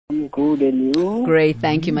Good, and you? Great,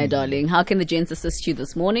 thank you, my darling. How can the gents assist you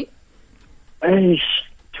this morning? To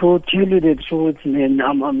tell you the truth, man,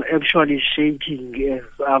 I'm actually shaking as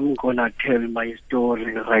I'm gonna tell my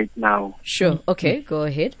story right now. Sure, okay, go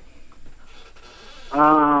ahead.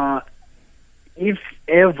 If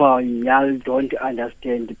ever y'all don't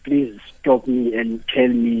understand, please stop me and tell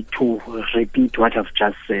me to repeat what I've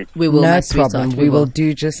just said. We will, No my sweetheart, problem. We will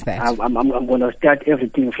do just that. I'm gonna start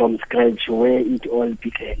everything from scratch where it all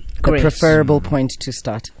began. The Great. preferable point to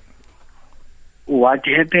start. What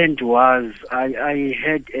happened was I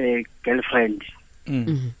had a girlfriend,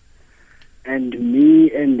 and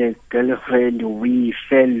me and the girlfriend, we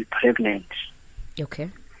fell pregnant. Okay.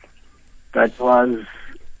 That was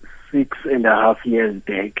 6.5 years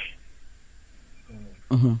back.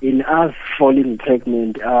 In us falling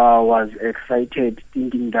pregnant, I was excited,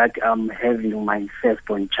 thinking that I'm having my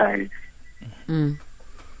firstborn child.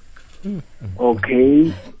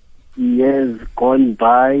 Okay, years gone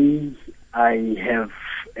by, I have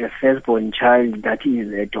a firstborn child that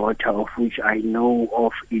is a daughter, of which I know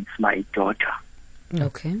of it's my daughter.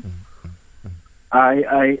 Okay.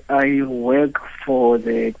 I work for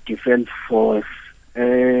the Defense Force.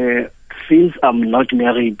 Since I'm not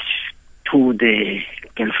married to the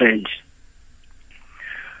girlfriend,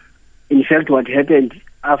 in fact, what happened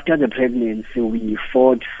after the pregnancy, we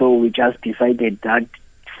fought, so we just decided that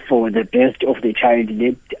for the best of the child,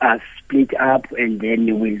 let us split up and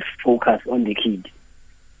then we'll focus on the kid,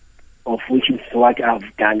 of which is what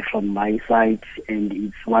I've done from my side, and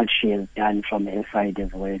it's what she has done from her side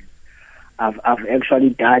as well. I've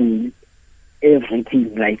actually done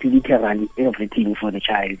everything, like literally everything for the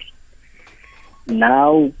child.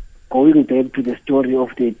 Now, going back to the story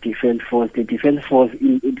of the Defense Force,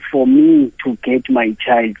 for me to get my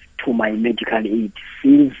child to my medical aid,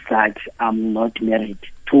 since that I'm not married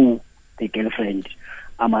to the girlfriend,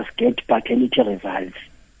 I must get paternity results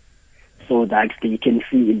so that they can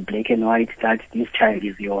see in black and white that this child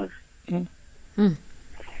is yours.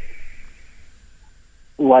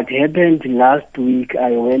 What happened last week,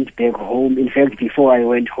 I went back home. In fact, before I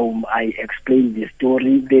went home, I explained the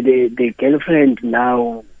story. The girlfriend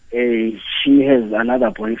now, she has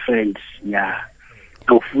another boyfriend,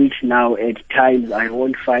 of which now at times I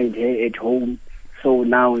won't find her at home. So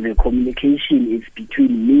now the communication is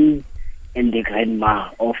between me and the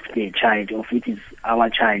grandma of the child, of which is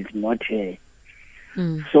our child, not her.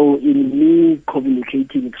 So in me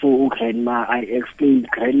communicating through grandma, I explained,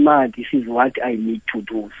 Grandma, this is what I need to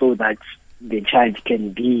do so that the child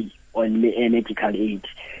can be on a medical aid.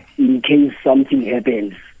 In case something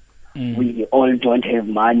happens, we all don't have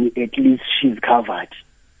money, at least she's covered.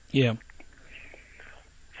 Yeah.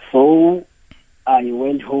 So I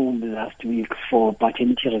went home last week for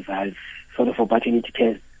paternity results, for paternity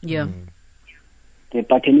tests. Yeah. The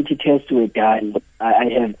paternity tests were done. I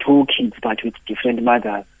have 2 kids, but with different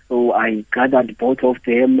mothers. So I gathered both of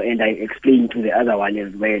them and I explained to the other one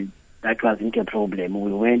as well. That wasn't a problem.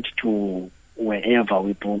 We went to wherever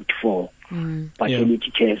we booked for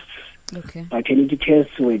paternity tests. Okay. Paternity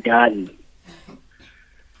tests were done.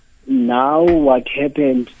 Now what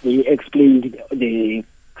happened, they explained the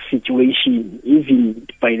situation. Even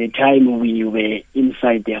by the time we were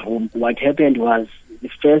inside the home, what happened was the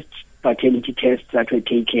first paternity tests that were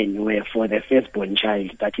taken were for the firstborn child,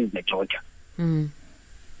 that is the daughter.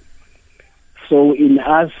 So in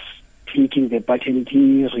us taking the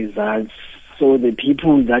paternity results, so the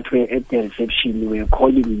people that were at the reception were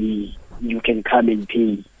calling me, you can come and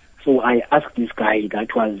pay. So I asked this guy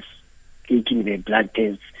that was taking the blood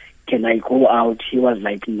tests, can I go out? He was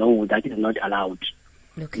like, no, that is not allowed.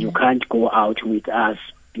 Okay. You can't go out with us.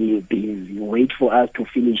 You wait for us to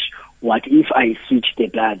finish. What if I switch the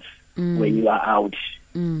bloods when you are out?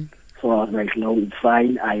 So I was like, no, it's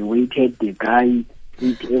fine. I waited. The guy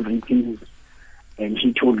did everything. And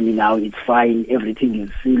he told me now it's fine. Everything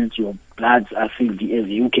is sealed. Your bloods are sealed. As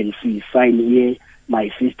you can see, sign here. My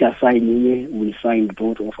sister signed here. We signed,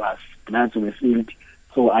 both of us. Bloods were sealed.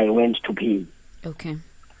 So I went to pay. Okay.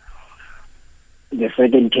 The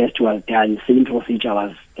second test was done. Same procedure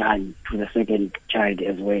was done to the second child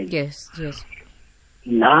as well. Yes.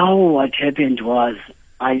 Now what happened was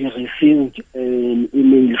I received an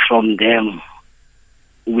email from them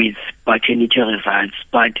with paternity results.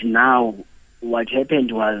 But now what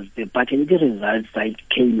happened was the paternity results that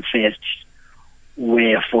came first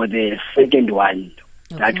were for the second one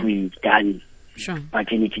that we done,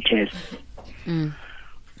 paternity test.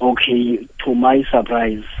 Okay, to my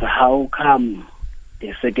surprise, how come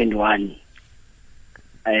the second one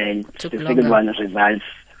and took the longer. second one results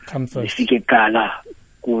Come first. Gala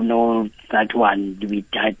know that one we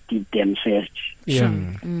did them first. Yeah.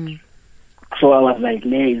 So I was like,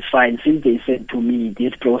 nah, it's fine. Since they said to me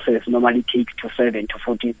this process normally takes to 7 to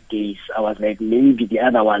 14 days, I was like, maybe the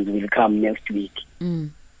other ones will come next week.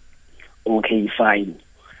 Okay, fine.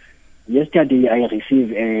 Yesterday I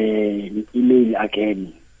received an email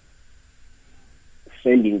again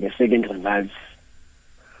sending the second results,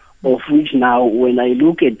 of which now when I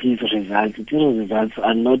look at these results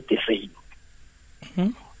are not the same.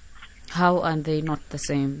 How are they not the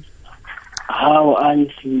same? How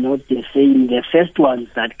aren't not the same? The first ones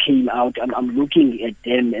that came out, I'm looking at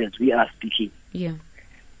them as we are speaking. Yeah.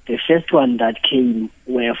 The first one that came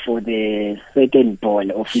were for the second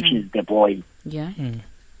born, of which is the boy. Yeah.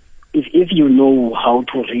 If you know how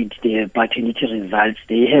to read the paternity results,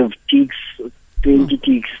 they have ticks, 20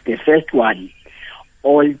 ticks. The first one,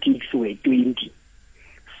 all ticks were 20.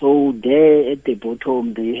 So there at the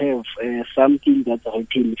bottom, they have something that's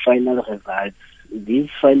written final results. This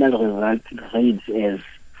final result reads as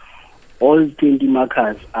all 20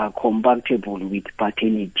 markers are compatible with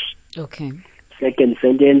paternity. Okay. Second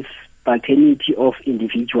sentence, paternity of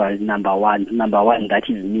individual number one, that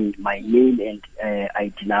is me, my name and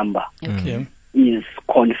ID number, Okay. is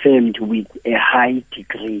confirmed with a high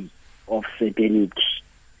degree of certainty.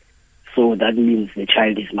 So that means the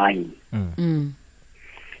child is mine.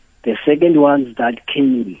 The second ones that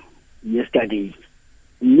came yesterday,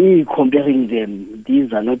 me comparing them,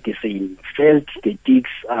 these are not the same. First, the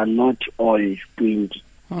ticks are not all 20.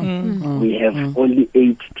 We have only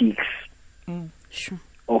 8 ticks, Sure.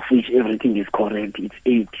 of which everything is correct. It's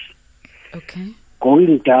 8. Okay.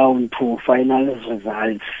 Going down to final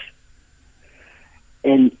results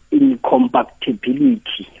and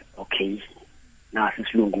incompatibility. Okay. No,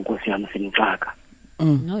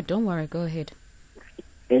 don't worry. Go ahead.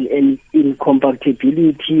 And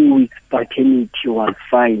incompatibility with paternity was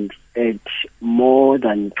found at more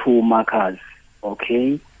than 2 markers.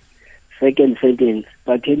 Okay. Second sentence,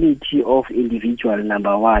 paternity of individual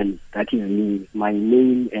number 1, that is me, my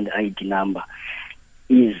name and ID number,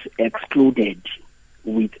 is excluded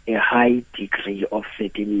with a high degree of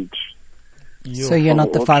certainty. So you're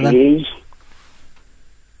not the father?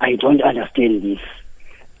 I don't understand this.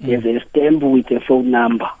 There's a stamp with a phone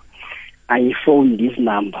number. I phone this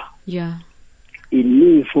number. Yeah. In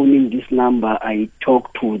me phoning this number, I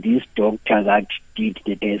talked to this doctor that did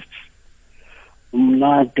the tests.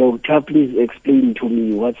 Now, doctor, please explain to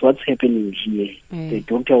me what's happening here. The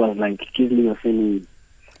doctor was like, give me your surname.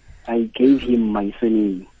 I gave him my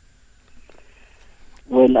surname.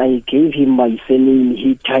 When I gave him my surname,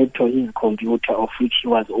 he typed on his computer, of which he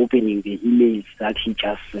was opening the emails that he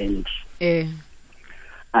just sent.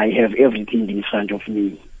 I have everything in front of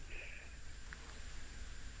me.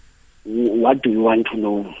 What do you want to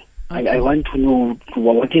know? Okay. I want to know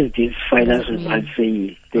what is this final result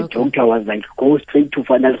saying. The doctor was like, go straight to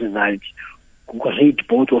final results. Read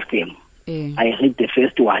both of them. I read the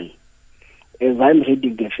first one. As I'm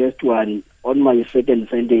reading the first one, on my second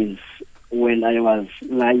sentence, when I was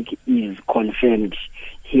like, is confirmed,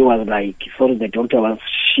 he was like, sorry,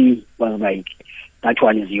 she was like, that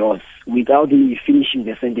one is yours. Without me finishing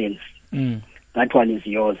the sentence, that one is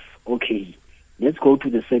yours. Okay, let's go to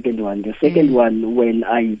the second one. The second one, when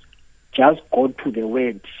I just got to the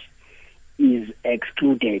word is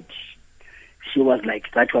excluded, she was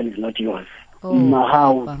like, that one is not yours.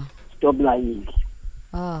 How? Stop lying.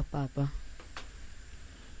 Papa.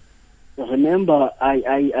 Remember,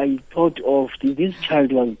 I thought of this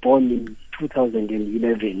child was born in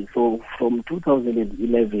 2011. So from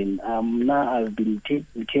 2011, now I've been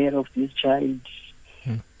taking care of this child,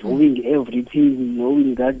 doing everything,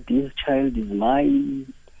 knowing that this child is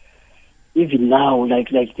mine. Even now, like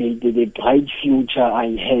the bright future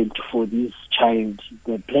I had for this child,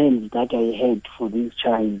 the plans that I had for this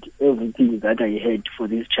child, everything that I had for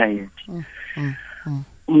this child.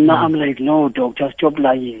 Now I'm like, no, doctor, stop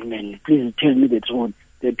lying, man. Please tell me the truth.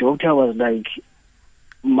 The doctor was like,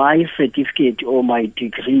 my certificate or my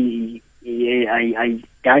degree, I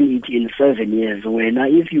done it in 7 years. When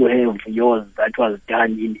if you have yours that was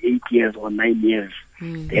done in 8 years or 9 years,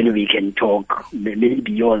 then we can talk.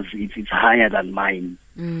 Maybe yours it's higher than mine.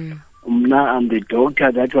 Now I'm the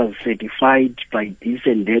doctor that was certified by this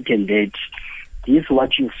and that and that. This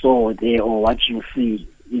what you saw there or what you see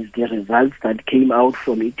is the results that came out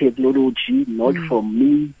from technology, not from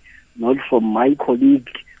me, not from my colleague.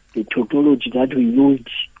 The technology that we used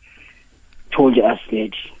told us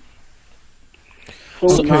that.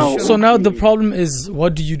 So now the problem is,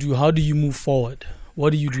 what do you do? How do you move forward?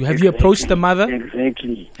 What do you do? Have you approached the mother?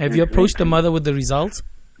 Exactly. Have you approached the mother with the results?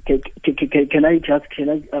 Can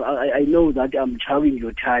I know that I'm chowing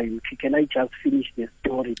your time. Can I just finish the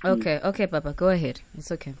story, please? Okay, Papa, go ahead.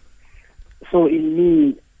 It's okay. So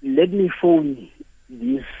let me phone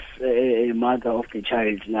this mother of the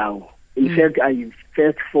child now. In fact, I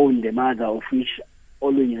first phoned the mother, of which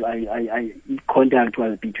always I contact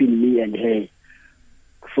was between me and her,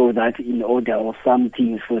 so that in order of some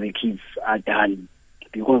things for the kids are done.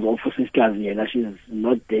 Because of her sisters here, she's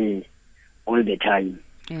not there all the time.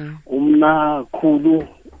 Umna khulu,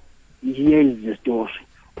 here is the story.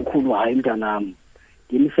 Ukhulu hayi mntanami.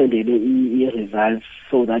 Ngimsendele results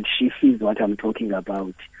so that she sees what I'm talking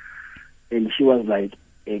about. And she was like,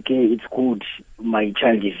 okay, it's good. My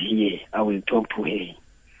child is here. I will talk to her.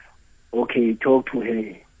 Okay, talk to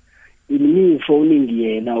her. In me phoning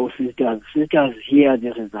here now, sisters hear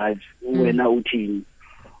the results. When I team,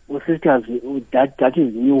 sisters, that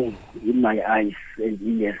is new in my eyes and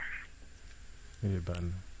ears.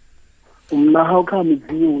 How come it's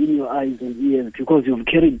new in your eyes and ears? Because you've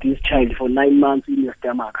carried this child for 9 months in your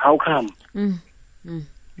stomach. How come?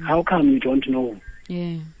 How come you don't know?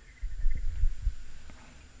 Yeah.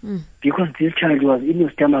 Because this child was in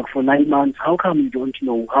your stomach for 9 months. How come you don't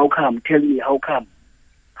know? How come? Tell me, how come?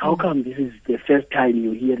 How come this is the first time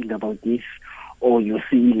you're hearing about this or you're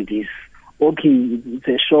seeing this? Okay, it's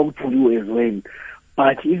a shock to you as well.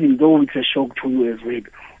 But even though it's a shock to you as well,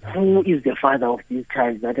 who is the father of this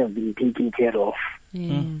child that has been taken care of?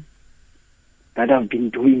 That have been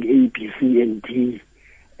doing A, B, C, and D?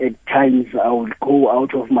 At times I will go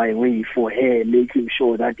out of my way for her, making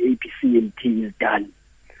sure that A, B, C, and D is done.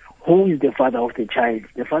 Who is the father of the child?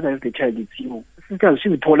 The father of the child is you. Sister,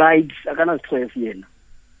 she's polite. I cannot stress yena.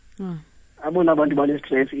 Abona abantu bale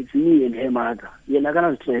stress. It's me and her mother. Yena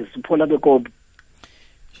cannot stress. Phola bekob.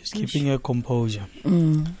 She's keeping her composure.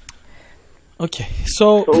 Okay,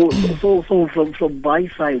 so from my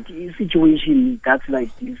side, in situation that's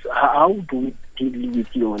like this, how do we deal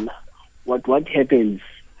with Yona? What happens?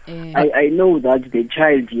 I know that the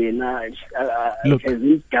child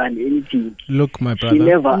hasn't done anything. Look, my brother. She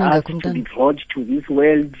never asked to be brought to this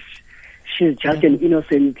world. She's just an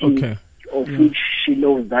innocent thing of which she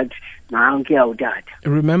knows that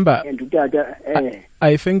remember,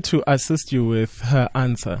 I think to assist you with her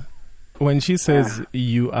answer, when she says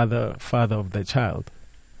you are the father of the child,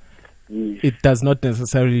 it does not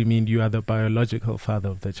necessarily mean you are the biological father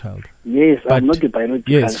of the child. Yes, but I'm not the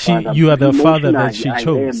biological father. You are the father that she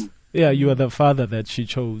chose. Yeah, you are the father that she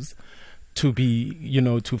chose to be,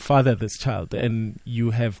 to father this child, and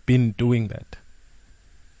you have been doing that.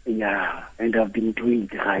 Yeah, and I've been doing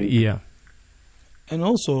it right. Yeah. And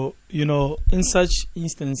also, in such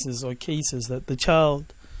instances or cases that the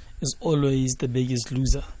child is always the biggest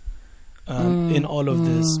loser in all of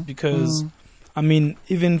this, because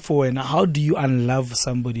even for how do you unlove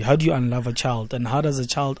somebody? How do you unlove a child? And how does a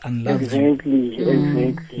child unlove you?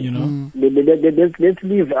 Let's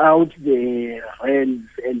leave out the rents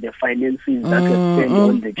and the finances that were spent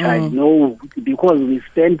on the child. No, because we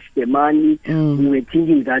spent the money, we were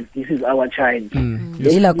thinking that this is our child.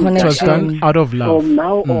 It was done out of love. From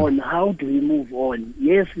now on, how do we move on?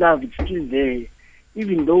 Yes, love is still there,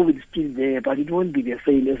 even though it's still there, but it won't be the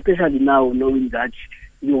same, especially now knowing that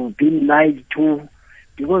you've been lied to,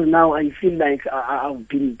 because now I feel like I've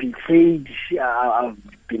been betrayed, I've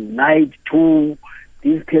been lied to.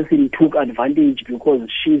 This person took advantage because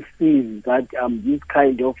she sees that I'm this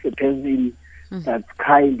kind of a person that's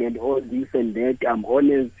kind and all this and that. I'm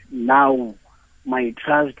honest. Now my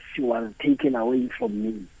trust was taken away from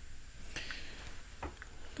me.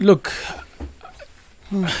 Look,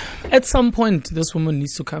 at some point this woman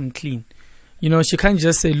needs to come clean. She can't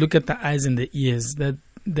just say, look at the eyes and the ears,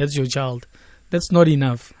 that's your child. That's not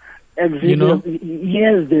enough. Exactly.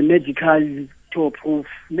 Here's the medical proof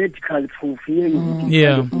here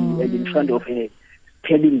in front of her,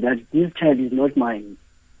 telling that this child is not mine.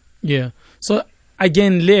 Yeah. So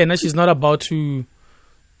again, Lena, she's not about to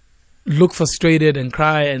look frustrated and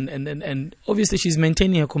cry, and obviously she's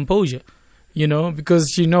maintaining her composure, because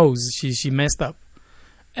she knows she messed up.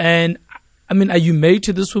 And are you married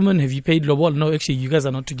to this woman? Have you paid lobol? No, actually, you guys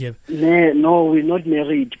are not together. No, we're not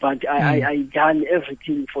married, but I done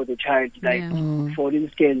everything for the child. Like, for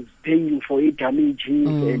instance, paying for it damages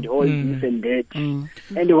and all this and that. And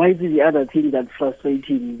why is the other thing that's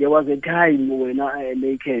frustrating? There was a time when I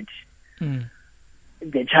naked,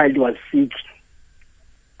 the child was sick.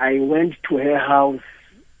 I went to her house.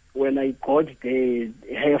 When I got there,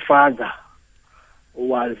 her father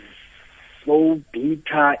was so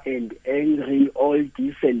bitter and angry, all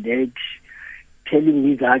this and that, telling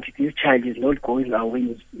me that this child is not going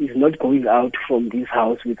away, is not going out from this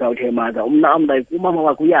house without her mother. I'm like,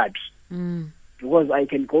 umama wakuyaphi? Because I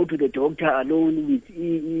can go to the doctor alone with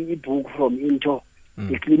a book from Into,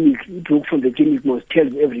 the clinic. A book from the clinic must tell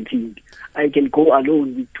me everything. I can go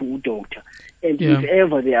alone with two doctors. And if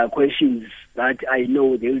ever there are questions that I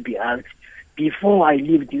know they will be asked, before I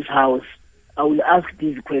leave this house, I will ask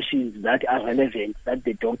these questions that are relevant, that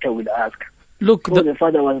the doctor will ask. Look, so the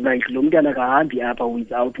father was like,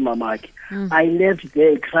 without mamaki. I left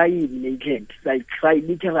there crying naked, like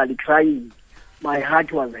literally crying. My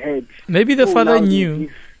heart was hurt. Maybe the father knew.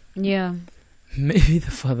 Yeah. Maybe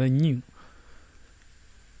the father knew.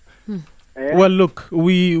 Well, look,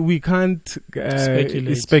 we can't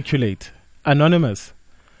speculate. Anonymous.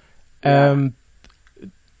 Do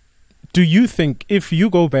you think if you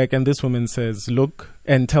go back and this woman says, look,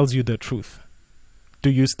 and tells you the truth, do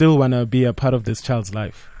you still want to be a part of this child's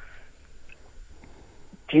life?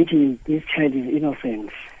 Katie, this child is innocent.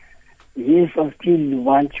 Yes, I still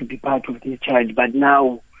want to be part of this child, but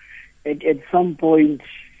now, at some point,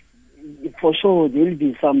 for sure, there will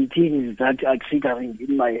be some things that are triggering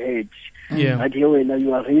in my head. Yeah. That when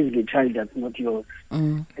you are raising a child that's not yours.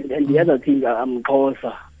 And the other thing, I'm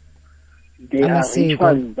Xhosa. There are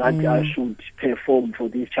rituals that I should perform for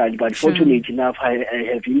this child, but fortunately enough, I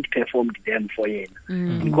haven't performed them for him.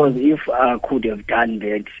 Because if I could have done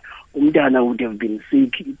that, Umdana would have been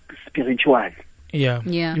sick spiritually. Yeah.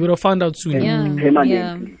 You would have found out soon.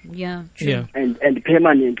 Permanently. Yeah. And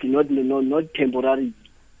permanently, not temporarily.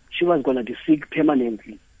 She was going to be sick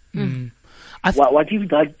permanently. What if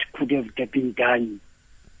that could have been done?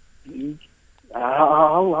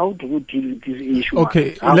 How do you deal with this issue?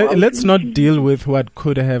 Okay, let's not deal with what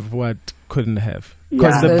could have, what couldn't have.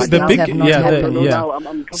 Because the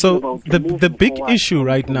big issue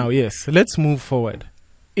right now, yes, let's move forward.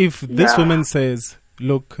 If this woman says,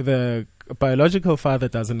 look, the biological father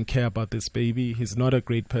doesn't care about this baby, he's not a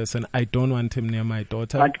great person, I don't want him near my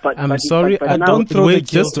daughter, I'm sorry, I don't throw the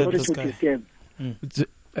guilt at this guy.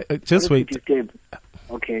 Just wait.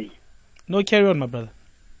 Okay. No, carry on, my brother.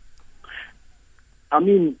 I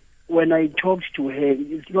mean, when I talked to her,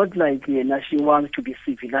 it's not like she wants to be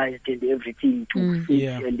civilized and everything, to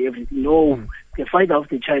sit and everything. No, the father of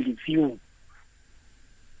the child is you.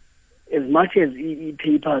 As much as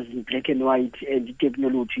papers in black and white and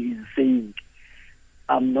technology is saying,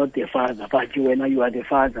 I'm not the father, but when you are the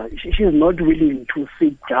father, she's not willing to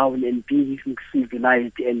sit down and be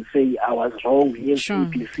civilized and say, I was wrong. Yes,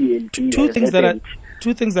 ABC and two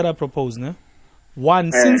things that I propose, no?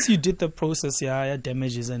 One, since you did the process,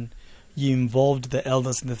 damages, and you involved the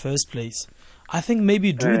elders in the first place, I think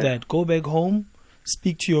maybe do that. Go back home,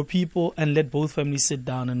 speak to your people, and let both families sit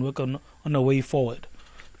down and work on a way forward.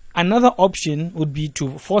 Another option would be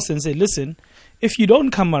to force and say, listen, if you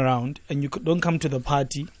don't come around and you don't come to the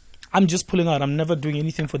party, I'm just pulling out. I'm never doing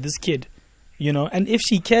anything for this kid. You know, and if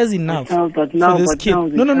she cares enough for this kid...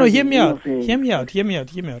 No, hear me out.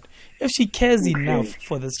 If she cares enough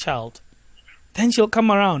for this child, then she'll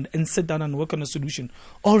come around and sit down and work on a solution.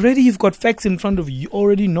 Already you've got facts in front of you. You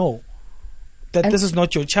already know that this is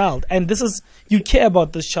not your child. And you care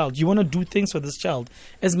about this child. You want to do things for this child.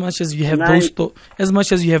 As much as you have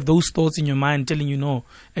those thoughts in your mind telling you no,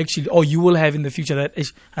 actually, or you will have in the future that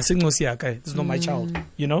this is not my child.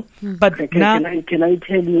 You know? But can I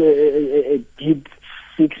tell you a deep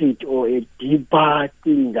secret or a deeper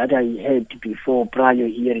thing that I heard before prior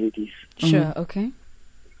hearing this? Sure, okay.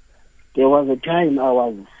 There was a time I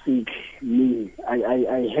was sick.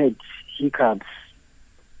 I had hiccups.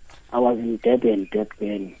 I was in Durban back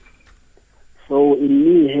then. So in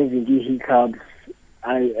me having the hiccups,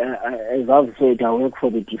 as I've said, I work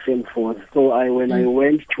for the Defense Force. So when I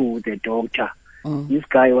went to the doctor, this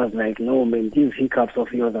guy was like, no man, these hiccups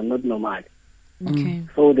of yours are not normal. Okay.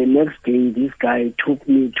 So the next day, this guy took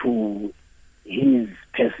me to his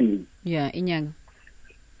person. Yeah, Inyang.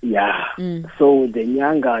 Yeah. So the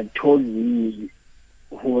Nyanga told me,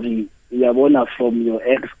 Hori, Yabona, from your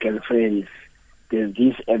ex-girlfriends, there's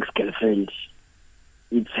this ex-girlfriend.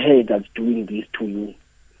 It's her that's doing this to you.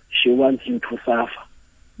 She wants you to suffer.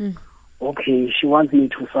 Okay, she wants me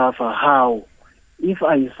to suffer. How? If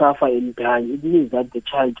I suffer and die, it means that the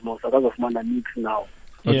child must have of mana mix now.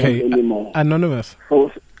 Okay, anymore. Anonymous.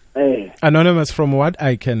 So, Anonymous, from what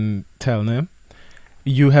I can tell,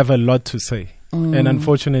 you have a lot to say. And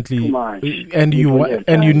unfortunately,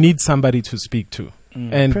 you need somebody to speak to.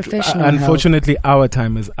 And unfortunately, our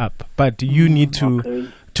time is up. But you need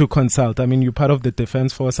to to consult? I mean, you're part of the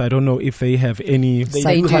defense force. I don't know if they have any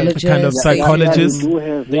psychologist. kind of psychologist.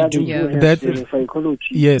 They do have psychology.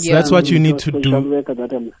 Yes, that's what you need to do.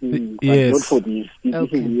 That I'm seeing, yes. Not for this.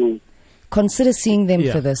 This is new. Consider seeing them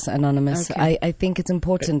for this, Anonymous. Okay. I think it's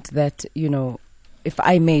important that, if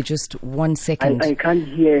I may, just 1 second. I can't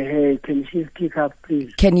hear her. Can she speak up,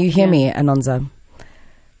 please? Can you hear me, Anonza?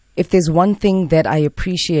 If there's one thing that I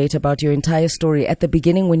appreciate about your entire story, at the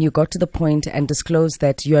beginning when you got to the point and disclosed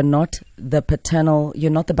that you're not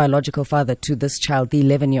the biological father to this child, the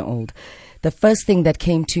 11-year-old, the first thing that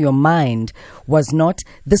came to your mind was not,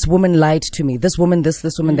 this woman lied to me, this woman this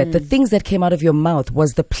woman that. The things that came out of your mouth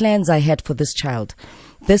was the plans I had for this child.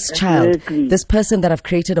 This child, this person that I've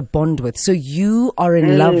created a bond with. So you are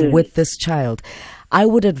in love with this child. I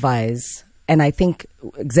would advise, and I think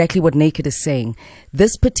exactly what Naked is saying,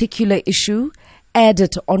 this particular issue, add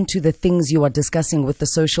it onto the things you are discussing with the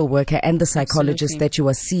social worker and the psychologist that you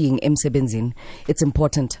are seeing, Msebenzini. It's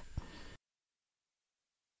important.